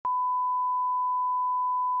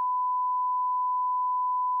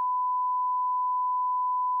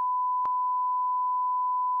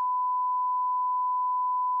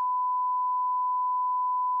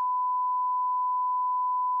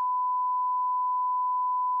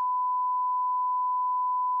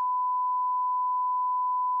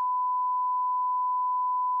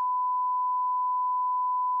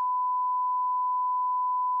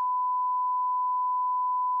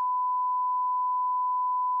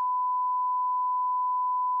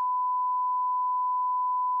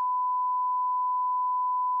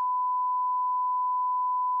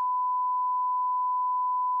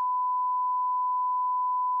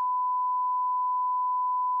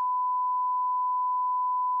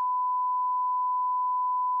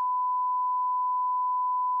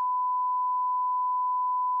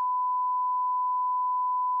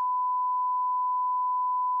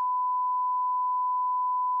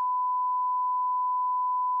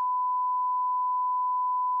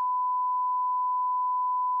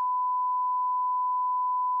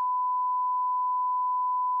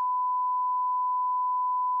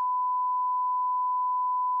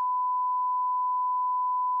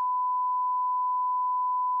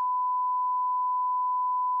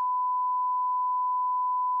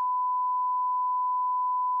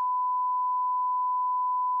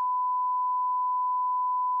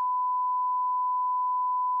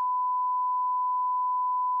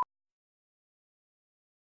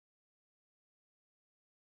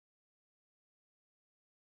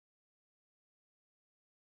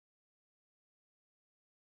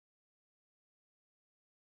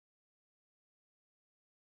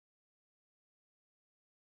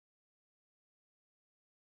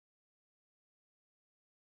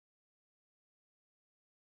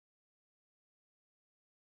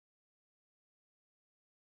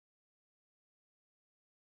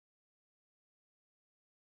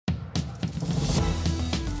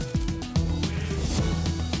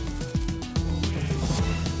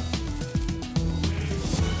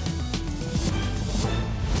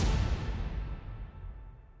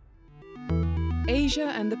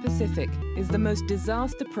Asia and the Pacific is the most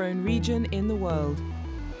disaster-prone region in the world.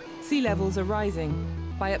 Sea levels are rising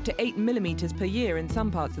by up to 8 millimeters per year in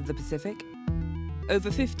some parts of the Pacific.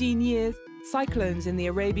 Over 15 years, cyclones in the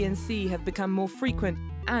Arabian Sea have become more frequent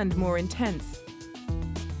and more intense.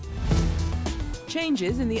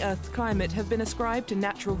 Changes in the Earth's climate have been ascribed to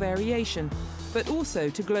natural variation, but also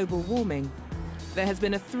to global warming. There has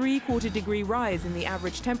been a 3/4 degree rise in the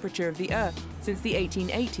average temperature of the Earth since the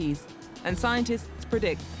 1880s, and scientists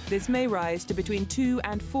predict this may rise to between 2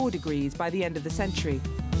 and 4 degrees by the end of the century.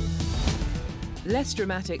 Less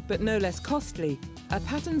dramatic but no less costly are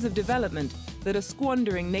patterns of development that are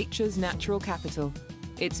squandering nature's natural capital.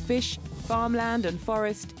 Its fish, farmland and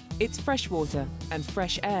forest, its freshwater and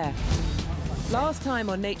fresh air. Last time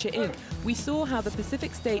on Nature Inc., we saw how the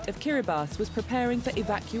Pacific state of Kiribati was preparing for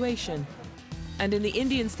evacuation. And in the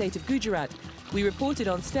Indian state of Gujarat, we reported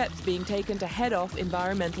on steps being taken to head off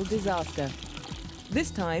environmental disaster. This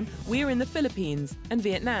time, we're in the Philippines and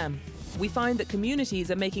Viet Nam. We find that communities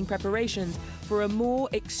are making preparations for a more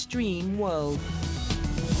extreme world.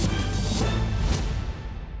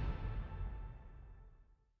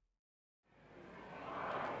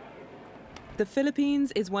 The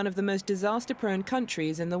Philippines is one of the most disaster-prone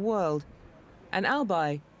countries in the world. And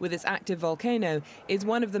Albay, with its active volcano, is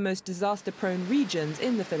one of the most disaster-prone regions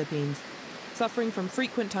in the Philippines, suffering from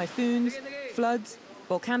frequent typhoons, floods,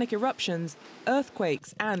 volcanic eruptions,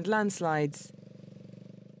 earthquakes and landslides.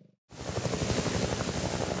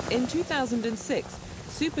 In 2006,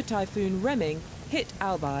 Super Typhoon Reming hit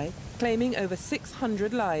Albay, claiming over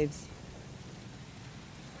 600 lives.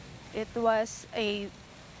 It was a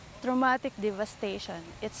traumatic devastation.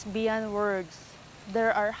 It's beyond words.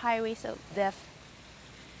 There are highways of death.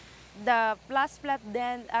 The flash flood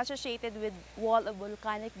then associated with wall of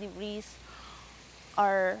volcanic debris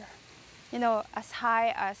are, as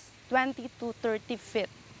high as 20 to 30 feet,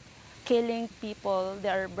 killing people. They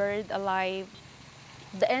are buried alive.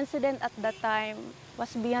 The incident at that time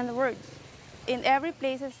was beyond words. In every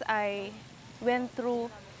places I went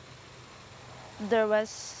through, there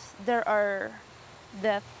are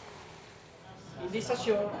death.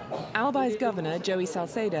 Albay's governor, Joey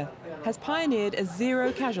Salceda, has pioneered a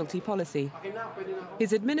zero-casualty policy.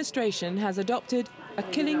 His administration has adopted a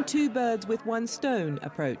killing two birds with one stone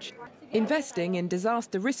approach, investing in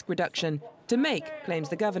disaster risk reduction to make, claims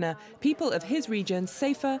the governor, people of his region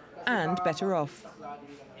safer and better off.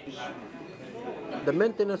 The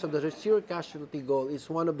maintenance of the zero-casualty goal is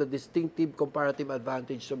one of the distinctive comparative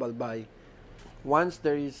advantages of Albay. Once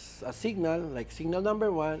there is a signal, like signal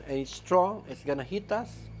number 1, and it's strong, it's gonna hit us,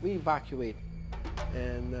 we evacuate.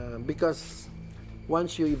 And because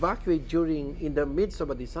once you evacuate in the midst of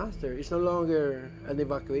a disaster, it's no longer an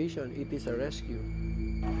evacuation, it is a rescue.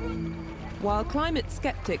 While climate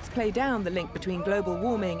skeptics play down the link between global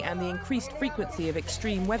warming and the increased frequency of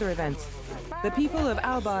extreme weather events, the people of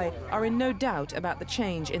Albay are in no doubt about the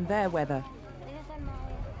change in their weather.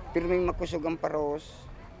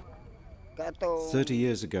 30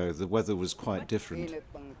 years ago, the weather was quite different.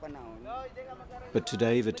 But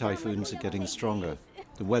today, the typhoons are getting stronger.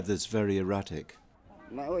 The weather's very erratic.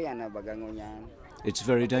 It's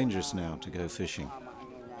very dangerous now to go fishing.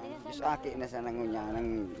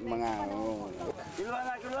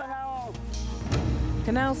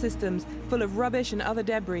 Canal systems full of rubbish and other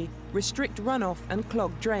debris restrict runoff and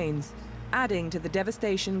clog drains, adding to the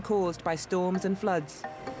devastation caused by storms and floods.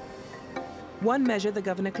 One measure the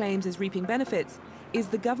governor claims is reaping benefits is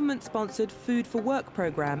the government-sponsored Food for Work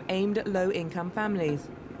program aimed at low-income families.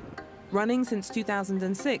 Running since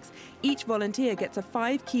 2006, each volunteer gets a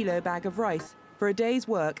 5-kilo bag of rice for a day's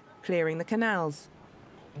work clearing the canals.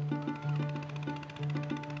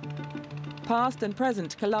 Past and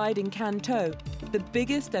present collide in Can Tho, the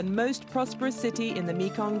biggest and most prosperous city in the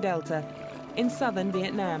Mekong Delta, in southern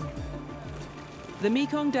Vietnam. The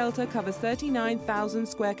Mekong Delta covers 39,000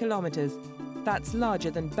 square kilometers. That's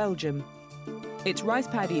larger than Belgium. Its rice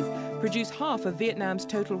paddies produce half of Vietnam's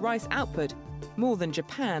total rice output, more than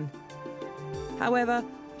Japan. However,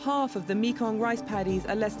 half of the Mekong rice paddies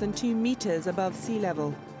are less than 2 meters above sea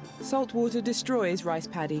level. Saltwater destroys rice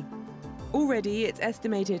paddy. Already, it's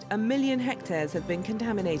estimated 1 million hectares have been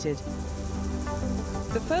contaminated.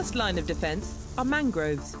 The first line of defense are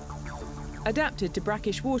mangroves. Adapted to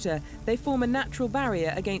brackish water, they form a natural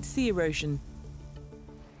barrier against sea erosion.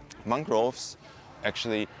 Mangroves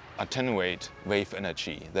actually attenuate wave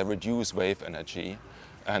energy. They reduce wave energy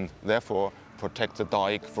and therefore protect the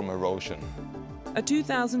dike from erosion. A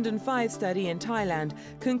 2005 study in Thailand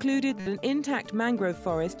concluded that an intact mangrove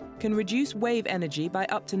forest can reduce wave energy by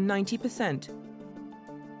up to 90%.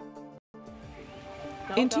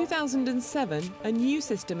 In 2007, a new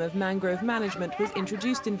system of mangrove management was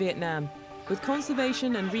introduced in Vietnam, with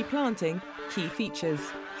conservation and replanting key features.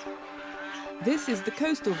 This is the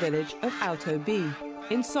coastal village of Ao Tho Bi,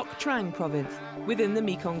 in Soc Trang province, within the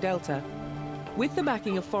Mekong Delta. With the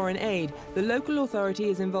backing of foreign aid, the local authority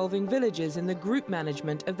is involving villagers in the group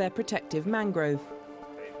management of their protective mangrove.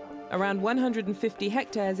 Around 150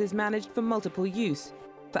 hectares is managed for multiple use,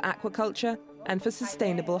 for aquaculture and for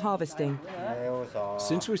sustainable harvesting.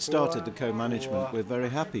 Since we started the co-management, we're very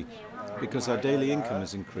happy because our daily income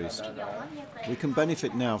has increased. We can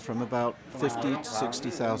benefit now from about 50 to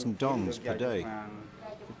 60,000 dongs per day.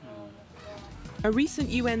 A recent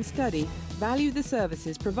UN study valued the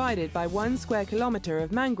services provided by 1 square kilometre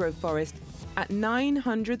of mangrove forest at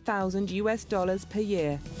 $900,000 per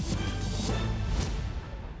year.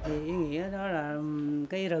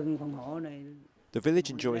 The village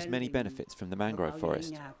enjoys many benefits from the mangrove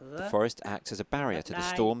forest. The forest acts as a barrier to the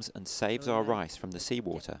storms and saves our rice from the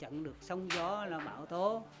seawater.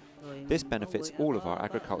 This benefits all of our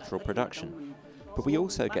agricultural production. But we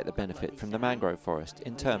also get the benefit from the mangrove forest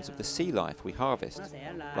in terms of the sea life we harvest,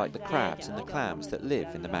 like the crabs and the clams that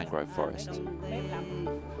live in the mangrove forest.